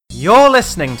You're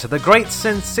listening to the Great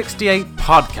Since 68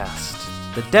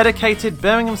 podcast, the dedicated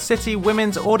Birmingham City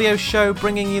women's audio show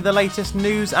bringing you the latest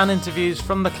news and interviews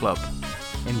from the club.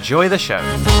 Enjoy the show.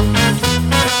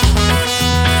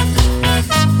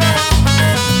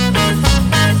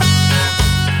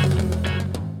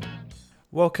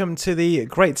 Welcome to the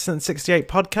Great Since 68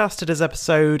 podcast. It is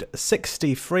episode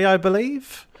 63, I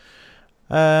believe.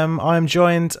 I'm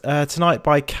joined tonight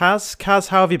by Kaz. Kaz,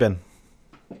 how have you been?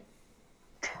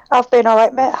 I've been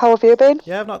alright, mate. How have you been?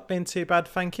 Yeah, I've not been too bad,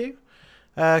 thank you.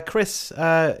 Chris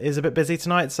is a bit busy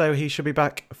tonight, so he should be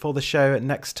back for the show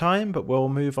next time, but we'll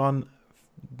move on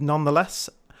nonetheless.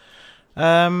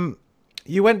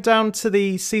 You went down to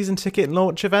the season ticket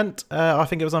launch event. I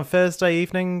think it was on Thursday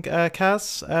evening,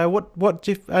 Kaz. What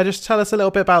do you, just tell us a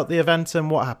little bit about the event and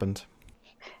what happened?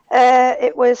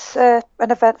 It was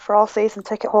an event for all season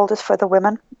ticket holders for the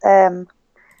women.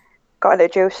 Got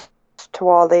introduced to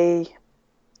all the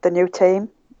new team.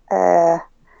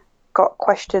 Got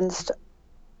questions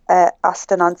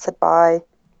asked and answered by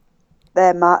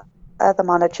the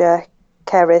manager,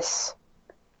 Keris,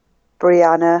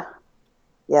 Brianna.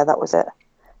 Yeah, that was it.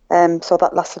 So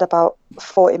that lasted about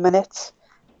 40 minutes.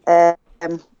 We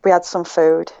had some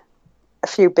food, a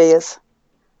few beers,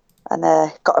 and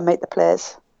got to meet the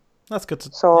players. That's good.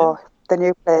 So the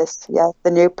new players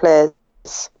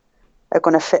are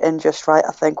going to fit in just right,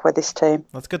 I think, with this team.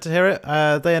 That's good to hear it.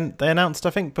 They announced, I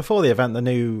think, before the event, the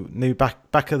new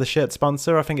back of the shirt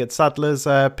sponsor. I think it's Sadler's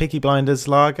Peaky Blinders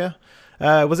Lager.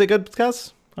 Was it good,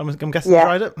 Kaz? I'm guessing you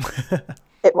tried it.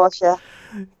 It was, yeah.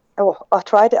 Oh, I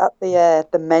tried it at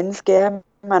the men's game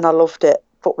and I loved it,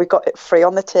 but we got it free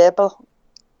on the table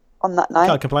on that night.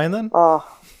 Can't complain then. Oh,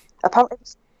 apparently,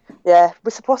 yeah,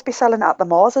 we're supposed to be selling it at the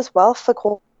Moors as well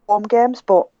for home games,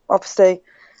 but obviously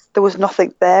there was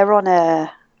nothing there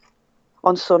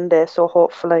on Sunday, so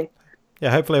hopefully.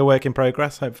 Yeah, hopefully a work in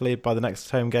progress. Hopefully by the next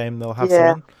home game they'll have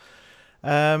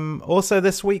someone. Also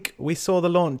this week we saw the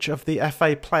launch of the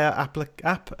FA Player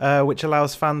app, which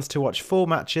allows fans to watch full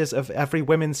matches of every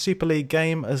Women's Super League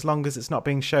game as long as it's not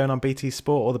being shown on BT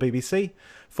Sport or the BBC.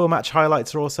 Full match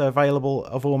highlights are also available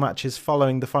of all matches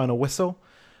following the final whistle.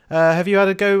 Have you had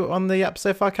a go on the app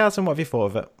so far, Kaz, and what have you thought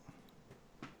of it?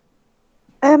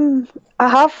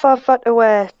 I've had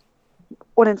to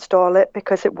uninstall it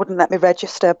because it wouldn't let me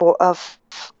register, but I've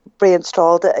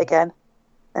reinstalled it again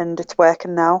and it's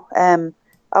working now.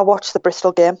 I watched the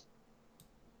Bristol game.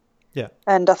 Yeah.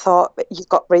 And I thought you've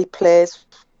got replays.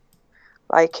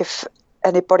 Like if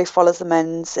anybody follows the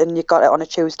men's and you got it on a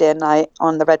Tuesday night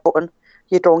on the red button,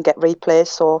 you don't get replays.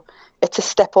 So it's a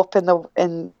step up in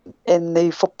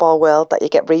the football world that you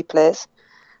get replays.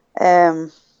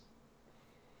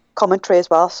 Commentary as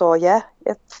well. So yeah,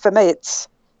 for me it's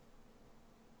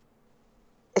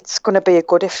going to be a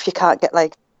good if you can't get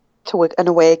like to an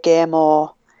away game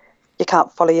or you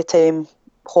can't follow your team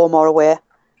home or away.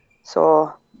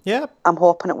 So yeah, I'm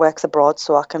hoping it works abroad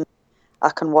so I can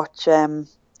watch the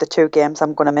two games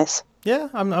I'm going to miss. Yeah,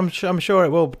 I'm sure it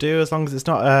will do as long as it's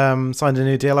not signed a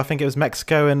new deal. I think it was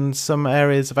Mexico and some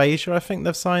areas of Asia. I think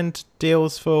they've signed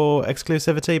deals for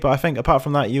exclusivity, but I think apart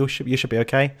from that, you should be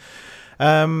okay.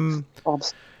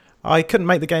 I couldn't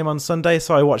make the game on Sunday,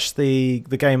 so I watched the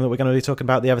game that we're going to be talking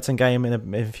about, the Everton game,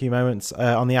 in a few moments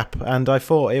on the app, and I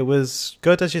thought it was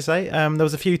good, as you say. There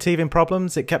was a few teething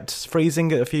problems. It kept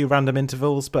freezing at a few random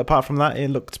intervals, but apart from that, it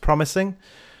looked promising.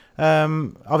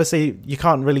 Obviously, you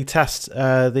can't really test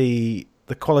the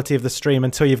quality of the stream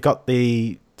until you've got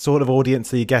the sort of audience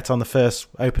that you get on the first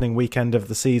opening weekend of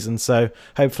the season, so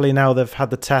hopefully now they've had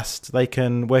the test, they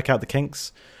can work out the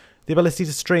kinks. The ability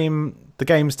to stream the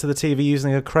games to the TV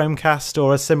using a Chromecast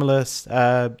or a similar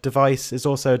device is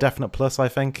also a definite plus, I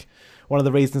think. One of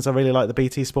the reasons I really like the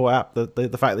BT Sport app,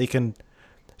 the fact that you can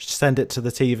send it to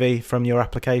the TV from your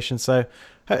application. So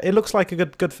it looks like a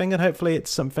good thing, and hopefully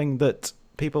it's something that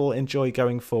people enjoy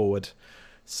going forward.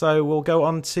 So we'll go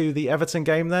on to the Everton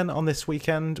game then. On this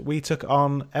weekend, we took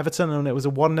on Everton, and it was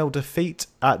a 1-0 defeat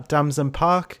at Damson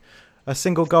Park. A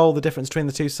single goal, the difference between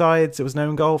the two sides. It was an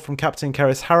own goal from captain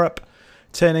Keris Harrop,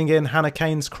 turning in Hannah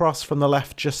Kane's cross from the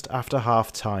left just after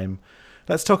half-time.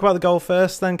 Let's talk about the goal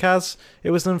first then, Kaz.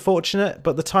 It was unfortunate,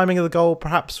 but the timing of the goal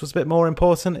perhaps was a bit more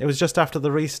important. It was just after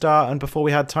the restart, and before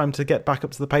we had time to get back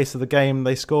up to the pace of the game,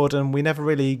 they scored, and we never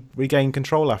really regained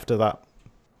control after that.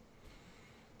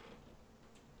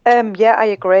 Yeah, I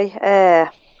agree.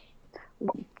 I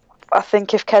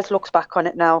think if Kez looks back on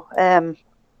it now,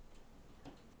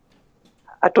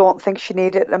 I don't think she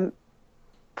needed to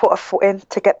put her foot in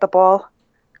to get the ball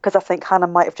because I think Hannah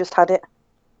might have just had it.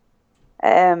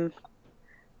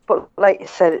 But like you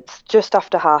said, it's just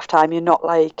after half time. You're not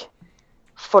like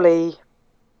fully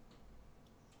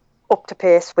up to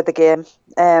pace with the game.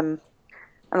 And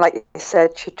like you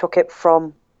said, she took it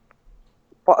from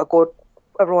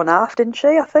a run half, didn't she?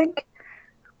 I think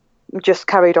just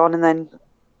carried on, and then,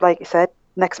 like you said,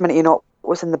 next minute it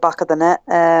was in the back of the net.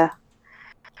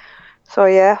 So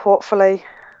yeah, hopefully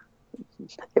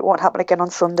it won't happen again on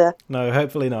Sunday. No,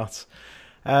 hopefully not.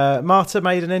 Marta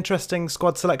made an interesting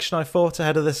squad selection, I thought,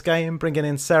 ahead of this game, bringing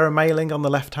in Sarah Mayling on the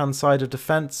left-hand side of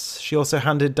defence. She also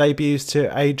handed debuts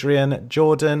to Adrian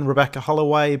Jordan, Rebecca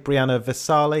Holloway, Brianna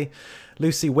Visali,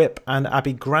 Lucy Whipp and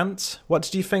Abby Grant. What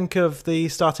did you think of the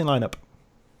starting lineup?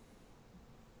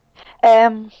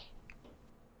 The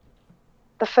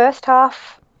first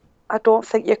half, I don't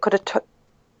think you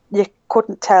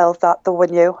couldn't tell that they were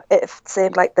new. It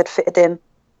seemed like they'd fitted in,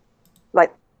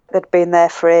 like they'd been there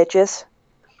for ages.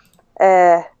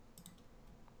 I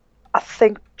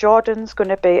think Jordan's going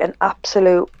to be an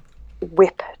absolute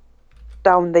whip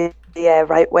down the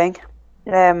right wing.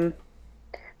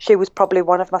 She was probably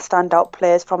one of my standout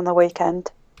players from the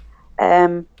weekend.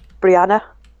 Brianna,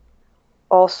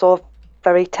 also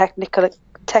very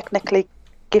technically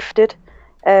gifted.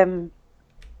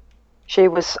 She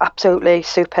was absolutely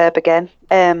superb again.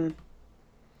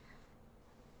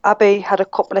 Abby had a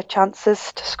couple of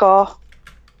chances to score,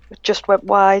 just went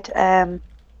wide.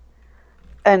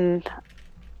 And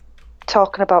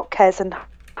talking about Kez and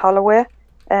Holloway,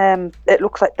 it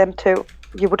looks like them two,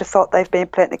 you would have thought they've been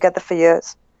playing together for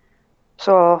years.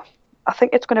 So I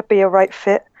think it's going to be a right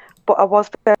fit. But I was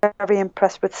very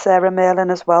impressed with Sarah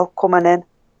Mayling as well, coming in.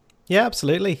 Yeah,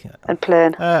 absolutely. And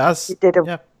playing. She did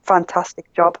a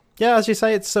fantastic job. Yeah, as you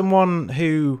say, it's someone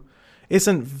who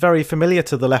isn't very familiar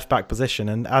to the left-back position.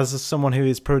 And as someone who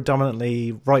is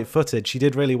predominantly right-footed, she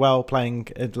did really well playing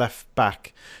at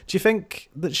left-back. Do you think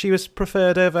that she was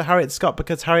preferred over Harriet Scott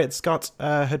because Harriet Scott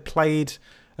had played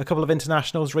a couple of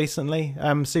internationals recently?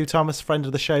 Sue Thomas, friend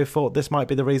of the show, thought this might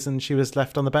be the reason she was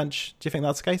left on the bench. Do you think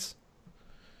that's the case?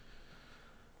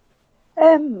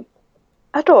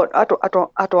 I don't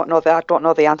know that. I don't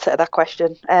know the answer to that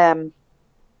question.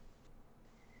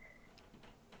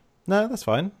 No, that's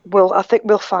fine. I think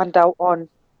we'll find out on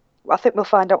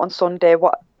Sunday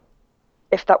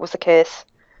if that was the case,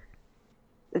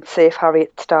 and see if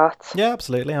Harriet starts. Yeah,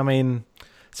 absolutely. I mean,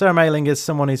 Sarah Mayling is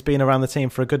someone who's been around the team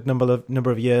for a good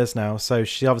number of years now, so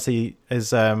she obviously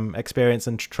is experienced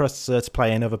and trusts her to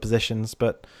play in other positions.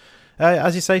 But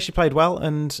as you say, she played well,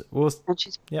 and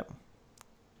she's yep.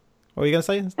 What were you going to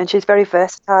say? And she's very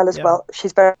versatile as well.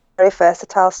 She's very, very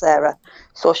versatile, Sarah.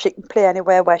 So she can play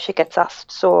anywhere where she gets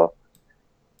asked. So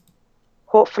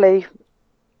hopefully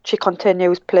she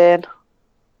continues playing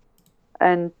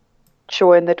and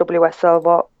showing the WSL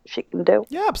what she can do.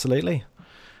 Yeah, absolutely.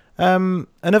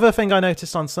 Another thing I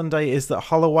noticed on Sunday is that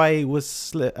Holloway was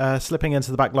slipping into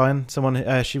the back line.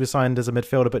 She was signed as a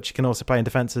midfielder, but she can also play in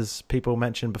defence, as people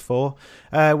mentioned before.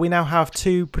 We now have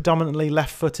two predominantly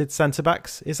left-footed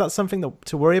centre-backs. Is that something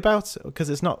to worry about? Because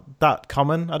it's not that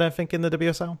common, I don't think, in the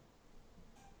WSL.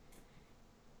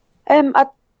 I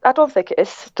don't think it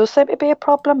is. It does seem to be a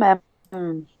problem. I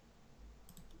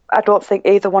don't think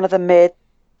either one of them made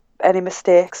any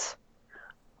mistakes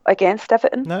against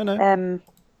Everton. No.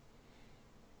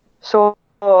 So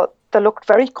they looked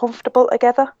very comfortable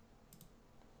together,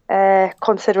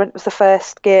 considering it was the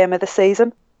first game of the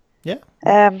season. Yeah.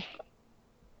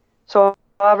 So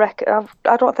I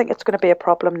don't think it's going to be a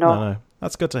problem. No.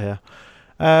 That's good to hear.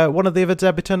 One of the other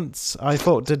debutants I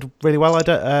thought did really well.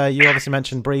 You obviously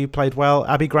mentioned Bree played well.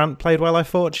 Abby Grant played well. I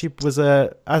thought she was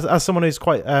as someone who's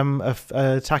quite a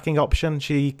attacking option.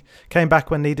 She came back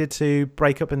when needed to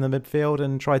break up in the midfield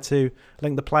and try to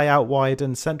link the play out wide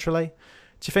and centrally.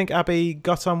 Do you think Abby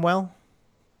got on well?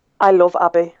 I love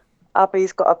Abby.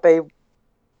 Abby's got to be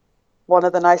one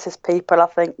of the nicest people I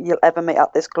think you'll ever meet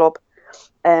at this club.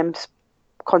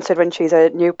 Considering she's a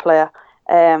new player,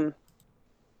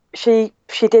 she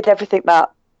did everything that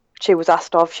she was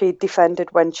asked of. She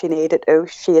defended when she needed to.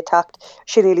 She attacked.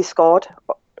 She nearly scored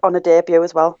on a debut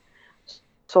as well.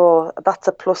 So that's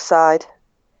a plus side.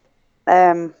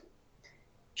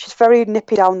 She's very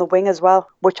nippy down the wing as well,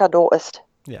 which I noticed.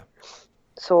 Yeah.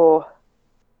 So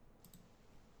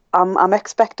I'm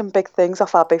expecting big things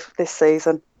off Abby this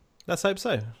season. Let's hope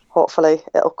so. Hopefully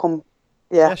it'll come.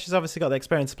 Yeah, she's obviously got the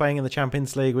experience playing in the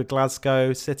Champions League with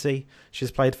Glasgow City.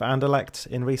 She's played for Anderlecht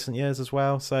in recent years as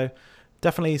well. So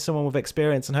definitely someone with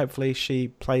experience, and hopefully she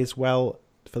plays well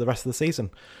for the rest of the season.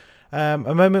 A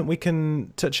moment we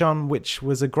can touch on, which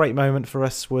was a great moment for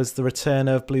us, was the return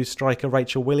of Blues striker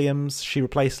Rachel Williams. She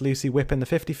replaced Lucy Whipp in the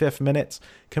 55th minute,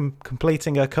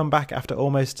 completing her comeback after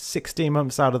almost 16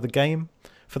 months out of the game.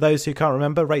 For those who can't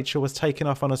remember, Rachel was taken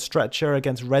off on a stretcher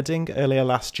against Reading earlier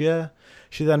last year.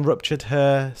 She then ruptured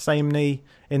her same knee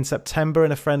in September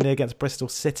in a friendly against Bristol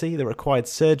City that required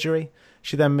surgery.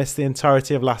 She then missed the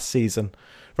entirety of last season.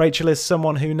 Rachel is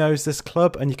someone who knows this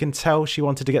club, and you can tell she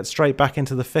wanted to get straight back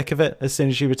into the thick of it as soon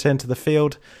as she returned to the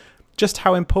field. Just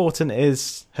how important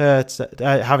is her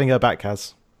having her back,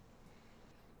 Kaz?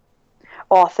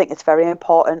 Oh, I think it's very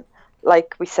important.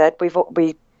 Like we said, we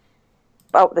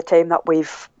out the team that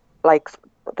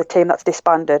the team that's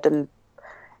disbanded, and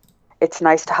it's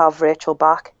nice to have Rachel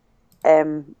back.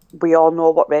 We all know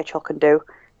what Rachel can do.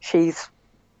 She's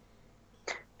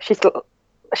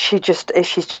just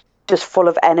full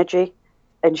of energy,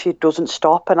 and she doesn't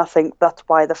stop. And I think that's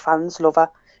why the fans love her.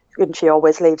 And she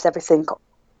always leaves everything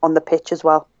on the pitch as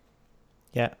well.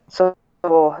 Yeah. So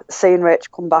seeing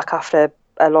Rach come back after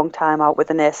a long time out with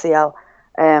an ACL,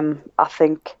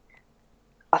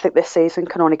 I think this season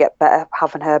can only get better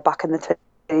having her back in the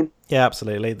team. Yeah,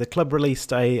 absolutely. The club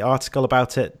released an article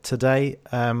about it today,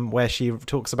 where she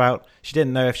talks about she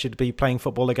didn't know if she'd be playing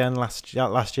football again last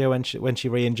year when she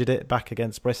re-injured it back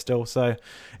against Bristol. So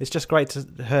it's just great to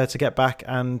her to get back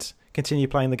and continue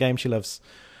playing the game she loves.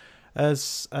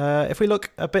 As if we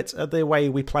look a bit at the way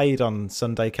we played on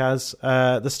Sunday, Kaz,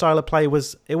 the style of play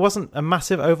wasn't a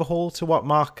massive overhaul to what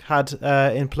Mark had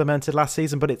implemented last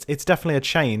season, but it's definitely a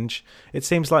change. It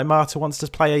seems like Marta wants to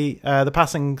play the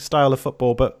passing style of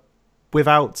football, but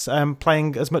without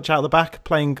playing as much out the back,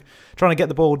 trying to get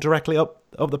the ball directly up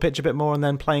the pitch a bit more, and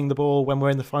then playing the ball when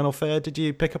we're in the final third. Did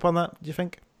you pick up on that, do you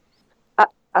think?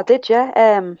 I did,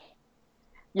 yeah.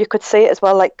 You could see it as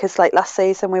well, because last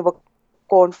season we were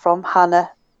going from Hannah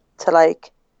to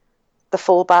the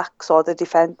full-backs or the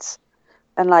defence,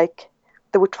 and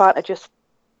they were trying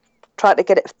to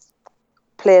get it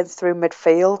playing through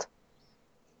midfield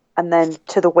and then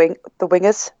to the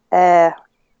wingers,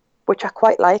 which I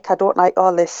quite like. I don't like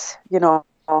all this,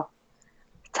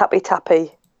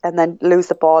 tappy and then lose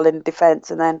the ball in defence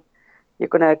and then you're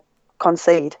going to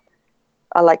concede.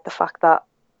 I like the fact that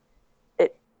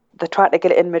they're trying to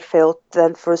get it in midfield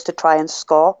then for us to try and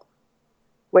score,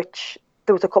 which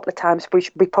there was a couple of times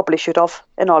we probably should have,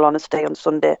 in all honesty, on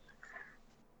Sunday.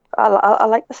 I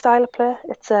like the style of play.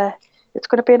 It's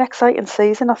going to be an exciting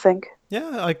season, I think.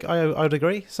 Yeah, I would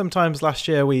agree. Sometimes last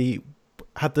year we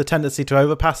had the tendency to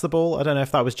overpass the ball. I don't know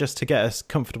if that was just to get us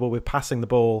comfortable with passing the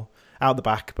ball out the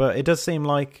back, but it does seem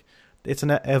like it's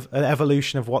an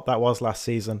evolution of what that was last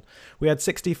season. We had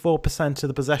 64% of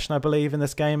the possession, I believe, in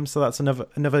this game, so that's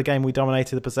another game we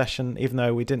dominated the possession, even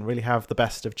though we didn't really have the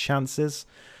best of chances.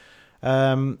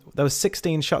 There was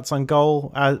 16 shots on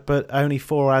goal, but only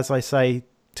 4, as I say,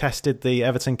 tested the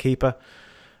Everton keeper.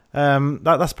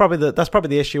 That's probably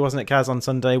the issue, wasn't it, Kaz? On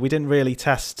Sunday, we didn't really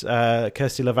test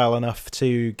Kirsty Lavelle enough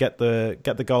to get the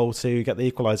goal to get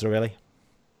the equaliser. Really.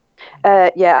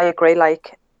 Yeah, I agree.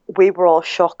 We were all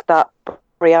shocked that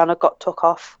Brianna got took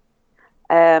off,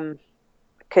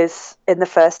 because in the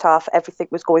first half everything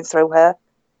was going through her.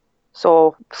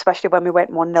 So especially when we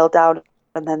went 1-0 down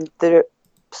and then they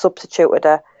substituted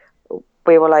her,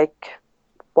 we were like,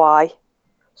 why?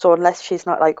 So unless she's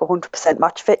not 100%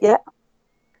 match fit yet,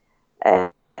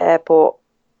 but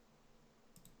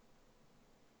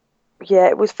yeah,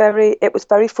 it was very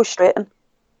frustrating.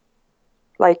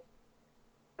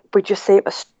 We just seemed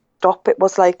to stop. It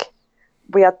was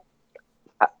we had,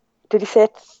 did you say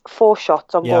 4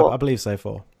 shots on goal? Yeah, I believe so,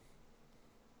 4.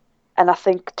 And I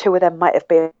think 2 of them might have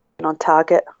been on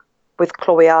target, with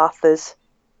Chloe Arthur's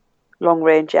long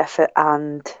range effort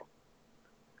and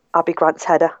Abby Grant's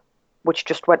header, which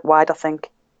just went wide, I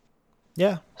think.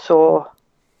 Yeah. So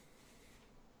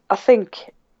I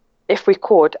think if we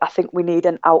could, I think we need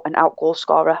an out and out goal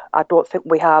scorer. I don't think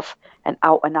we have an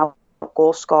out and out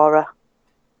goal scorer.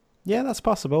 Yeah, that's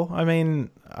possible. I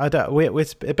mean,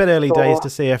 it's a bit early days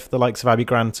to see if the likes of Abby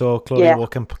Grant or Claudia Wall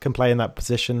can play in that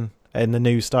position in the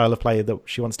new style of play that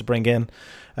she wants to bring in.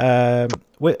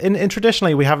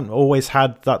 Traditionally, we haven't always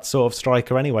had that sort of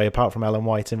striker anyway, apart from Ellen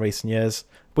White in recent years.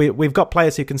 We've got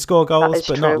players who can score goals,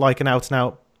 but not like an out and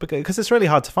out, because it's really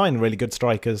hard to find really good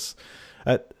strikers,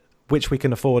 which we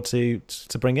can afford to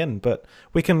bring in. But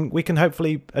we can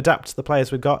hopefully adapt the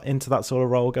players we've got into that sort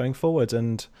of role going forward.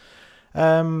 And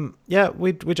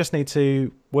we just need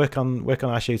to work on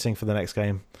our shooting for the next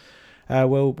game.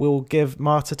 We'll give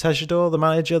Marta Tejedor, the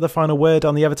manager, the final word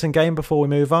on the Everton game before we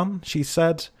move on. She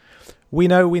said, "We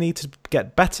know we need to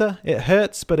get better. It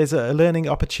hurts, but it's a learning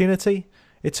opportunity.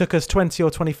 It took us 20 or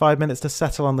 25 minutes to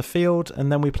settle on the field, and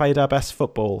then we played our best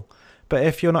football. But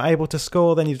if you're not able to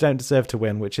score, then you don't deserve to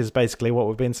win," which is basically what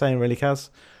we've been saying, really, Kaz.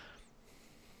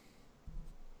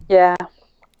 Yeah.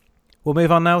 We'll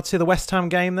move on now to the West Ham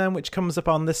game then, which comes up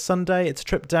on this Sunday. It's a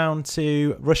trip down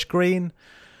to Rush Green.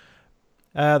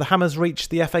 The Hammers reached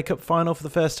the FA Cup final for the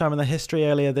first time in their history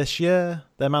earlier this year.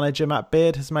 Their manager Matt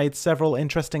Beard has made several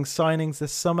interesting signings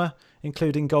this summer,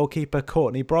 including goalkeeper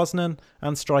Courtney Brosnan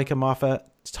and striker Martha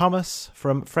Thomas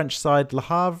from French side Le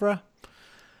Havre.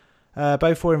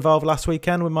 Both were involved last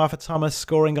weekend, with Martha Thomas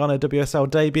scoring on her WSL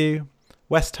debut.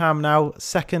 West Ham now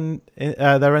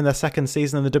they're in their second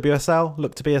season in the WSL,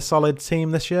 look to be a solid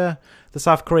team this year. The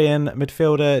South Korean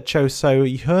midfielder Cho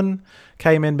So-hyun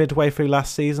came in midway through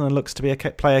last season and looks to be a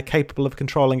player capable of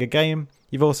controlling a game.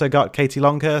 You've also got Katie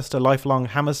Longhurst, a lifelong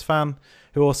Hammers fan,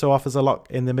 who also offers a lot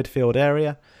in the midfield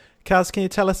area. Kaz, can you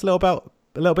tell us a little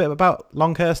bit about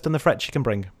Longhurst and the threat she can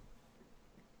bring?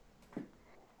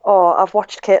 Oh, I've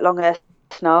watched Kate Longhurst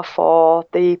now for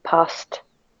the past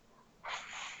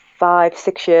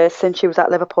 5-6 years since she was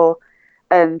at Liverpool,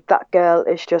 and that girl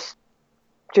is just,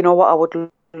 do you know what, I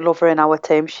would love her in our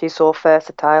team. She's so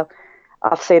versatile.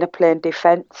 I've seen her play in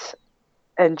defence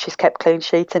and she's kept clean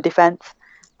sheets in defence.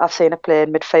 I've seen her play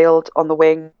in midfield, on the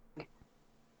wing,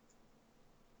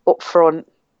 up front.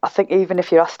 I think even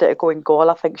if you asked her to go in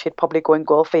goal, I think she'd probably go in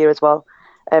goal for you as well.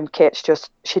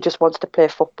 She just wants to play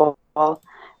football.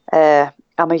 I'm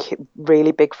a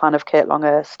really big fan of Kate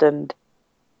Longhurst, and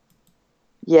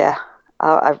yeah,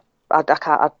 I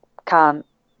can't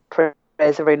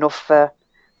praise her enough for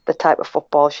the type of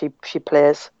football she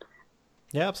plays.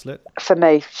 Yeah, absolutely. For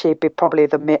me, she'd be probably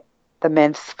the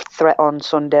main threat on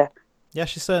Sunday. Yeah,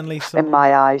 she's certainly in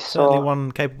my eyes. Certainly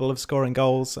one capable of scoring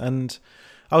goals, and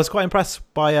I was quite impressed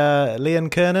by Leanne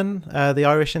Kernan, the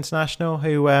Irish international,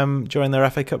 who during their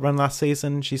FA Cup run last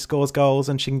season, she scores goals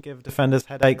and she can give defenders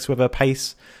headaches with her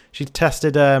pace. She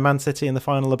tested Man City in the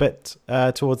final a bit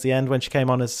towards the end when she came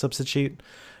on as a substitute.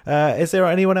 Is there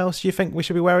anyone else you think we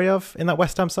should be wary of in that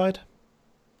West Ham side?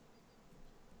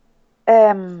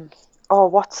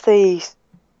 What's the...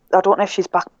 I don't know if she's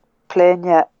back playing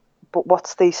yet, but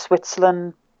what's the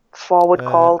Switzerland forward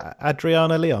called?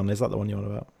 Adriana Leon, is that the one you're on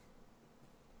about?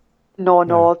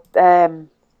 No.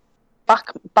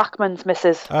 Backman's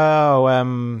missus. Oh,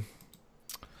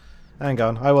 hang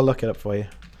on, I will look it up for you.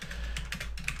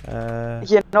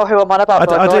 You know who I'm on about?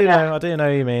 I do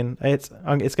know who you mean. It's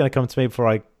going to come to me before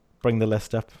I bring the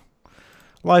list up.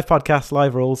 Live podcast,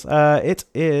 live rules. It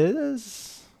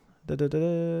is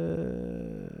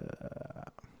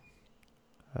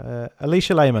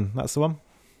Alicia Lehman. That's the one.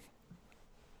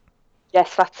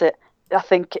 Yes, that's it. I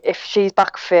think if she's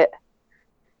back fit,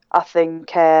 I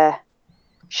think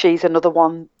she's another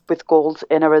one with goals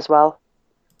in her as well.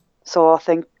 So I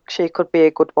think she could be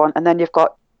a good one. And then you've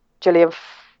got Gillian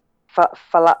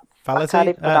Flaherty. I can't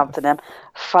even pronounce her name.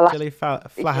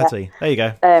 Flaherty. Yeah. There you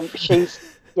go.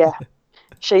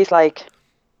 She's like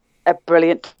a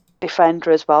brilliant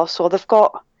defender as well. So they've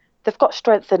got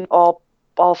strength in all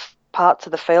parts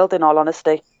of the field, in all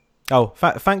honesty. Oh,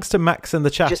 thanks to Max in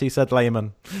the chat, he said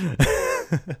Lehman.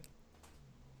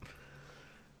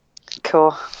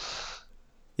 Cool.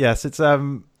 Yes, it's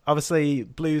obviously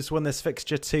Blues won this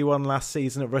fixture 2-1 last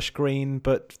season at Rush Green,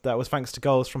 but that was thanks to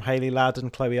goals from Hayley Ladd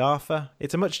and Chloe Arthur.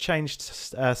 It's a much changed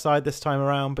side this time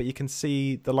around, but you can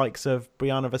see the likes of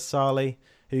Brianna Vasali,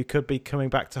 who could be coming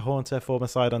back to haunt her former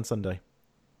side on Sunday.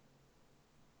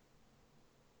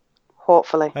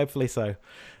 Hopefully so.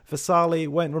 Vasali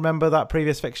won't remember that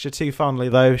previous fixture too fondly,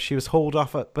 though. She was hauled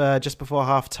off at just before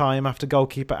half-time after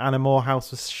goalkeeper Anna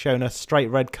Morehouse was shown a straight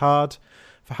red card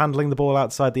for handling the ball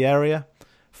outside the area.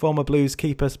 Former Blues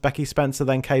keeper Becky Spencer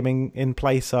then came in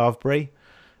place of Brie.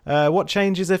 What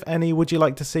changes, if any, would you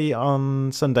like to see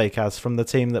on Sunday, Kaz, from the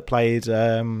team that played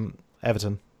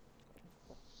Everton?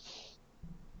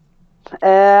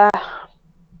 The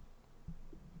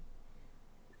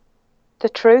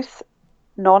truth,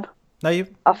 none. No, you.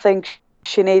 I think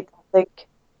we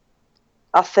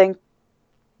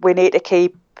need to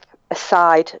keep a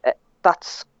side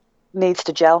that needs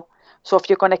to gel. So if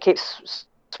you're going to keep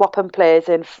swapping players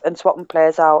in and swapping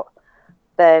players out,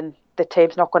 then the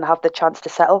team's not going to have the chance to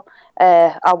settle.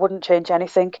 I wouldn't change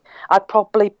anything. I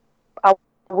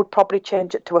would probably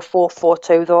change it to a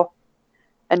 4-4-2 though,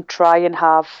 and try and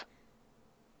have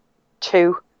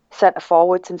two centre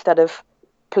forwards instead of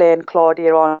playing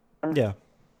Claudia on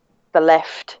the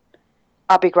left,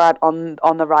 Abby Grant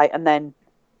on the right, and then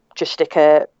just stick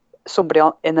somebody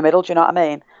in the middle. Do you know what I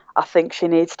mean? I think she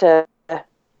needs to.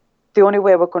 The only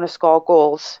way we're going to score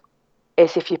goals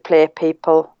is if you play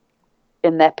people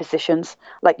in their positions.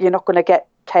 Like, you're not going to get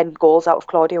 10 goals out of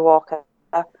Claudia Walker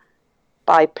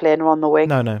by playing her on the wing.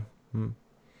 No.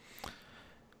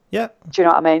 Yeah. Do you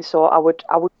know what I mean? So I would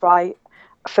try.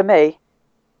 For me,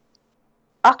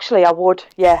 Actually, I would.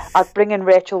 Yeah, I'd bring in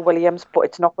Rachel Williams, but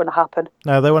it's not going to happen.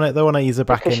 No, they want to ease her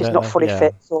back in. Because she's not fully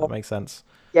fit. So that makes sense.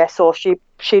 Yeah, so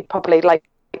she'd probably like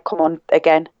come on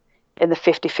again in the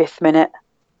 55th minute.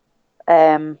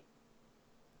 But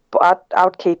I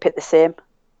would keep it the same.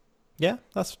 Yeah,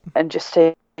 and just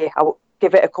see. I would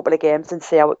give it a couple of games and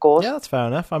see how it goes. Yeah, that's fair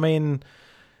enough. I mean,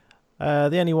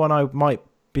 the only one I might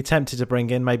be tempted to bring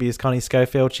in maybe is Connie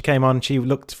Schofield. She came on. She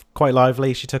looked quite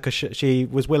lively. She took she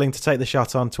was willing to take the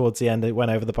shot on towards the end. It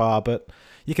went over the bar, but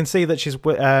you can see that she's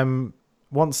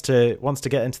wants to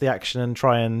get into the action and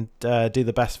try and do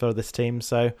the best for this team.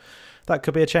 So that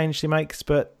could be a change she makes.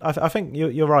 But I think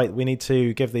you're right. We need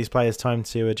to give these players time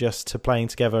to adjust to playing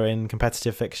together in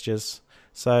competitive fixtures.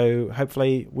 So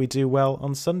hopefully we do well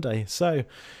on Sunday. So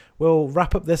we'll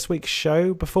wrap up this week's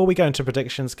show. Before we go into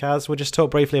predictions, Kaz, we'll just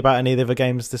talk briefly about any of the other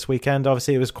games this weekend.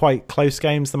 Obviously, it was quite close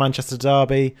games. The Manchester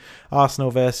Derby,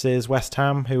 Arsenal versus West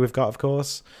Ham, who we've got, of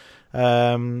course. Who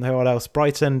else?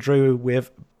 Brighton drew with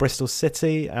Bristol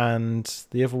City, and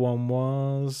the other one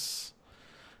was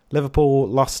Liverpool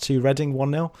lost to Reading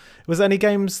 1-0. Was there any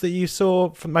games that you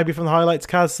saw, maybe from the highlights,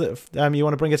 Kaz, that you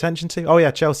want to bring attention to? Oh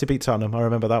yeah, Chelsea beat Tottenham. I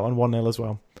remember that one, 1-0 as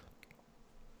well.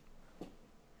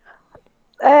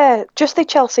 Just the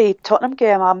Chelsea-Tottenham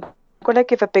game, I'm going to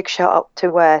give a big shout out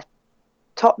to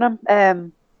Tottenham.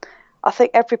 I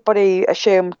think everybody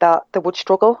assumed that they would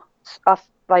struggle,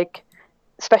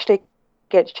 especially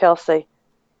against Chelsea.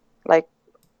 Like,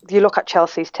 you look at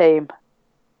Chelsea's team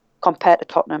compared to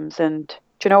Tottenham's, and do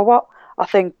you know what? I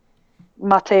think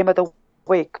my team of the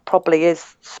week probably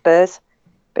is Spurs,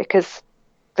 because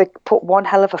they put one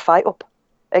hell of a fight up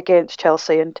against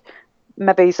Chelsea, and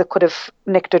maybe they could have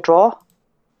nicked a draw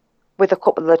with a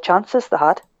couple of the chances they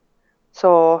had.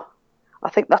 So I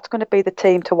think that's going to be the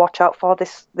team to watch out for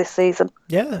this season.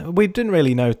 Yeah, we didn't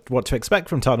really know what to expect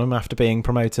from Tottenham after being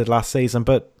promoted last season,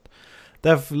 but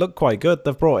they've looked quite good.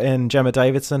 They've brought in Gemma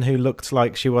Davidson, who looked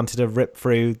like she wanted to rip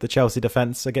through the Chelsea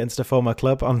defence against a former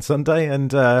club on Sunday.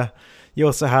 And you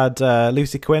also had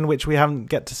Lucy Quinn, which we haven't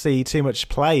get to see too much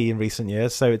play in recent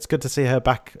years. So it's good to see her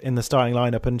back in the starting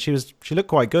lineup. And she looked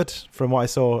quite good from what I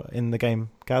saw in the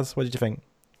game. Gaz, what did you think?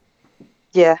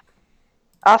 Yeah,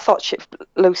 I thought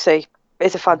Lucy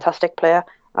is a fantastic player.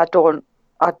 I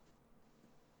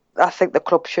think the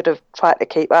club should have tried to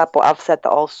keep her, but I've said that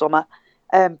all summer.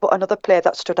 But another player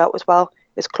that stood out as well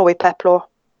is Chloe Peplow,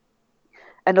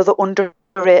 another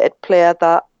underrated player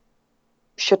that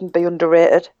shouldn't be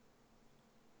underrated.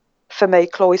 For me,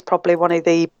 Chloe's probably one of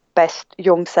the best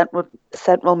young central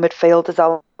midfielders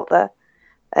out there.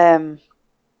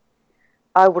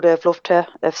 I would have loved to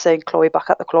have seen Chloe back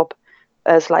at the club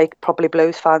as probably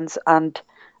Blues fans, and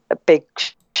a big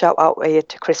shout out here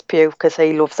to Chris Pugh because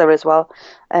he loves her as well.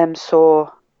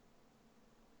 So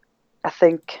I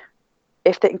think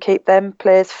if they can keep them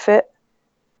players fit,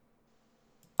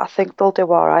 I think they'll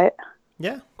do all right.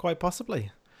 Yeah, quite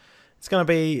possibly. It's going to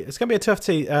be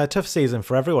a tough season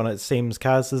for everyone, it seems,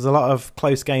 Kaz. There's a lot of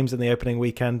close games in the opening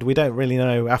weekend. We don't really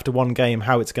know after one game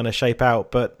how it's going to shape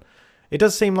out, but it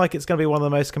does seem like it's going to be one of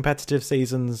the most competitive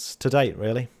seasons to date,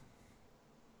 really.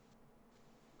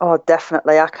 Oh,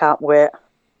 definitely. I can't wait.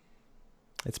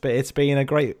 It's been a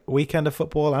great weekend of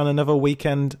football, and another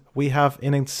weekend we have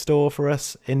in store for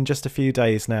us in just a few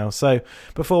days now. So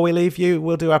before we leave you,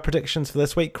 we'll do our predictions for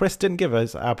this week. Chris didn't give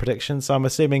us our predictions, so I'm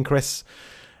assuming Chris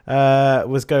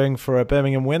was going for a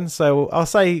Birmingham win. So I'll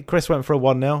say Chris went for a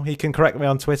 1-0. He can correct me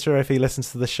on Twitter if he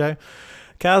listens to the show.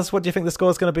 Kaz, what do you think the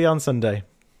score is going to be on Sunday?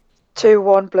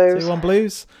 2-1 Blues. 2-1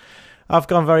 Blues. I've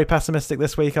gone very pessimistic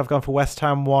this week. I've gone for West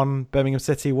Ham 1, Birmingham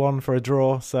City 1 for a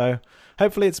draw. So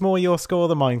hopefully it's more your score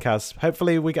than mine, Kaz.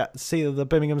 Hopefully we get to see the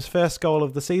Birmingham's first goal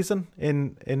of the season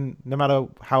in no matter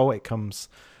how it comes.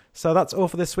 So that's all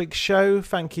for this week's show.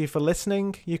 Thank you for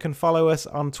listening. You can follow us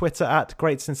on Twitter at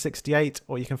Greatson68,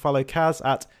 or you can follow Kaz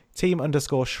at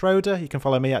team_Schroeder. You can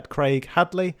follow me at Craig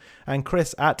Hadley and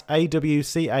Chris at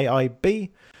AWCAIB.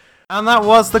 And that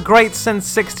was the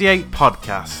Greatson68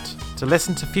 podcast. To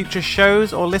listen to future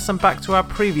shows or listen back to our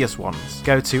previous ones,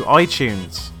 go to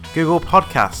iTunes, Google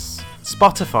Podcasts,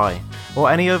 Spotify, or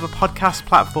any other podcast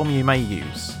platform you may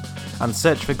use, and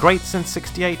search for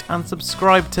Greatson68 and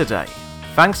subscribe today.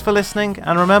 Thanks for listening,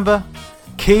 and remember,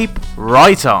 keep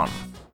right on.